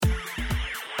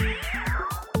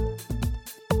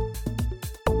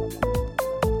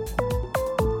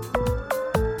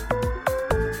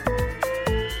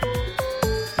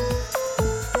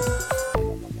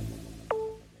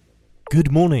Good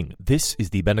morning, this is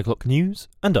the thebenoclocknews,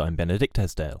 and I'm Benedict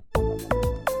Esdale.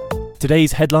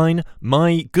 Today's headline: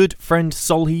 my good friend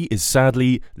Solhi is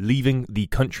sadly leaving the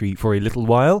country for a little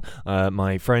while.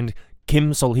 My friend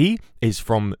Kim Solhi is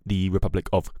from the Republic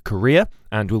of Korea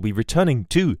and will be returning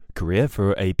to Korea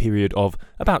for a period of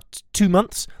about 2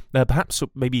 months, perhaps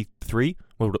maybe 3.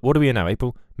 Well, what are we in now?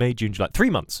 April, May, June, July. 3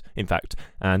 months, in fact.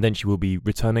 And then she will be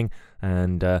returning.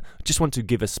 And just want to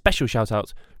give a special shout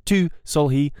out to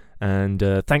Solhi and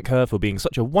thank her for being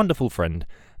such a wonderful friend.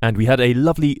 And we had a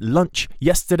lovely lunch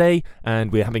yesterday,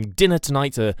 and we're having dinner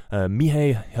tonight.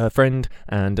 Mihei, her friend,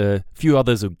 and a few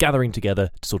others are gathering together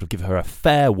to sort of give her a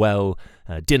farewell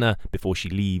dinner before she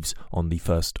leaves on the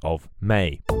 1st of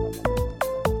May.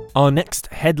 Our next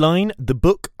headline: the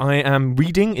book I am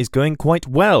reading is going quite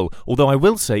well, although I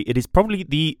will say it is probably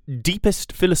the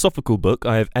deepest philosophical book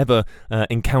I have ever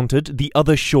encountered. The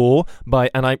Other Shore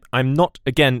and I'm not,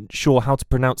 again, sure how to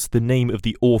pronounce the name of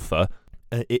the author.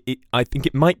 I think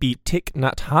it might be Thich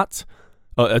Nhat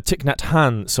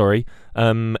Hanh, sorry.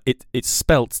 It's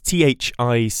spelt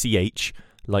Thich,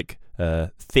 like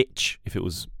Thich, if it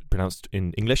was pronounced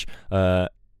in English. Nhat,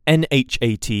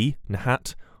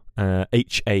 Nhat.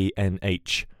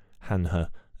 H-A-N-H, Han-He.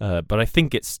 But I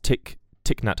think it's Thich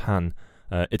Nhat Hanh.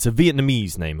 It's a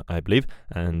Vietnamese name, I believe,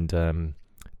 and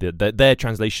their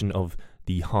translation of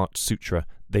the Heart Sutra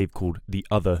they've called The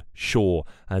Other Shore,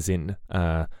 as in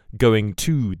going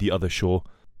to the other shore.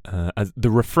 As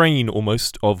the refrain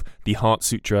almost of the Heart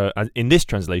Sutra in this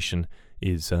translation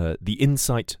is the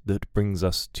insight that brings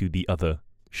us to the other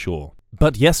shore.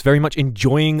 But yes, very much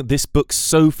enjoying this book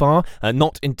so far,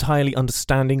 not entirely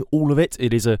understanding all of it.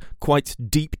 It is a quite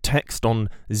deep text on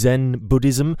Zen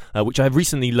Buddhism, which I've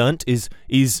recently learnt is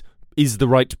the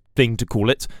right thing to call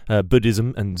it.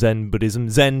 Buddhism and Zen Buddhism.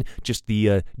 Zen, just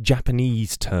the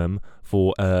Japanese term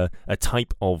for a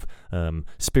type of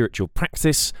spiritual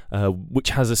practice, which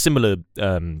has a similar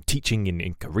teaching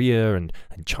in Korea and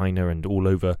China and all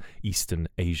over Eastern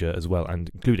Asia as well,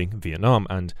 and including Vietnam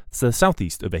and the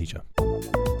southeast of Asia.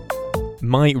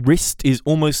 My wrist is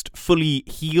almost fully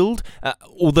healed,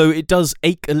 although it does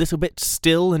ache a little bit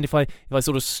still, and if I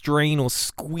sort of strain or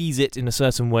squeeze it in a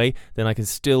certain way, then I can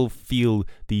still feel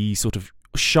the sort of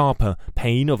sharper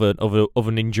pain of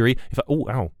an injury.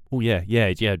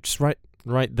 Just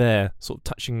right there, sort of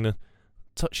touching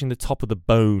the top of the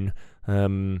bone.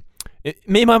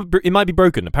 It might be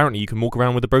broken. Apparently you can walk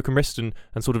around with a broken wrist and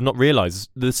sort of not realise.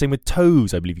 The same with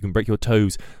toes, I believe you can break your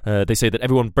toes. They say that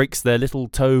everyone breaks their little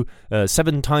toe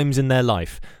 7 times in their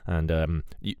life. And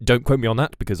don't quote me on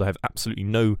that because I have absolutely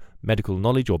no medical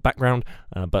knowledge or background.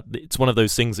 But it's one of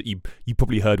those things that you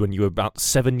probably heard when you were about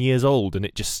 7 years old and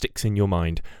it just sticks in your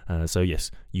mind. So yes,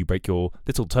 you break your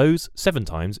little toes 7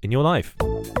 times in your life.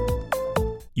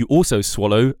 You also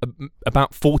swallow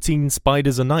about 14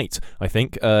 spiders a night, I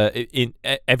think.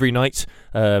 Every night,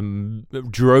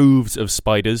 droves of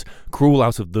spiders crawl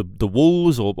out of the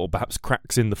walls or perhaps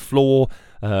cracks in the floor.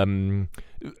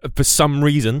 For some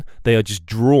reason, they are just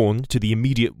drawn to the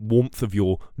immediate warmth of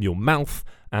your mouth,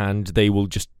 and they'll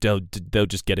just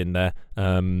get in there,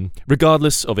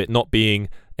 regardless of it not being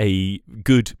a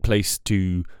good place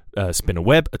to spin a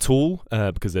web at all,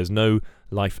 because there's no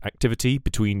life activity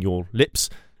between your lips,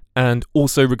 and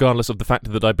also regardless of the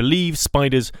fact that I believe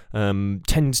spiders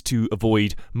tend to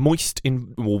avoid moist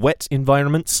or wet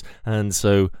environments, and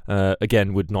so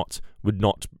again would not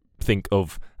think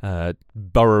of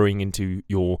burrowing into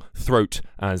your throat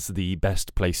as the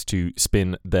best place to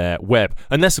spin their web.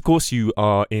 Unless, of course, you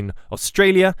are in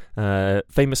Australia.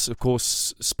 Famous, of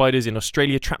course, spiders in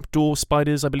Australia, trapdoor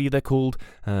spiders, I believe they're called,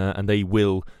 and they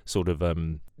will sort of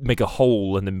make a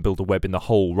hole and then build a web in the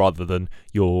hole rather than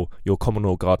your common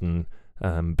or garden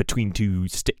between 2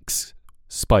 sticks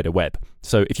spider web.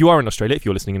 So if you are in Australia, if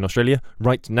you're listening in Australia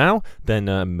right now,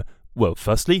 then,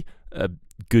 firstly,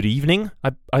 good evening,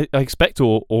 I expect,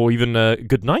 or even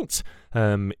good night.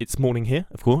 It's morning here,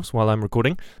 of course, while I'm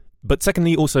recording. But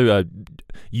secondly, also,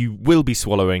 you will be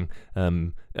swallowing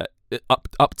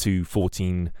up to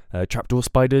 14 trapdoor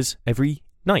spiders every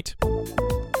night.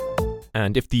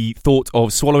 And if the thought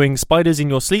of swallowing spiders in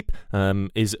your sleep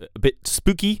is a bit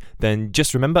spooky, then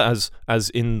just remember, as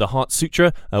in the Heart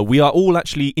Sutra, we are all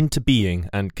actually interbeing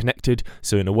and connected.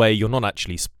 So in a way, you're not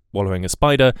actually swallowing a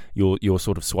spider, you're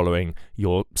sort of swallowing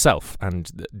yourself,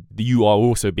 and you are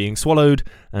also being swallowed,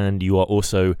 and you are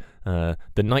also the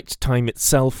night time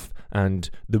itself, and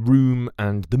the room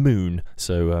and the moon.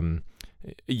 So I'm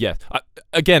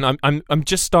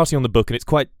just starting on the book, and it's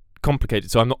quite complicated,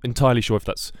 so I'm not entirely sure if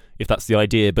that's the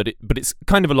idea, but it's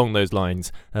kind of along those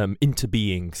lines.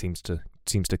 Interbeing seems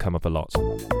to come up a lot.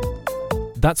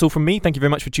 That's all from me. Thank you very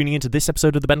much for tuning into this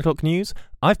episode of the Ben O'Clock News.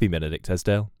 I've been Benedict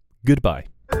Esdale. Goodbye.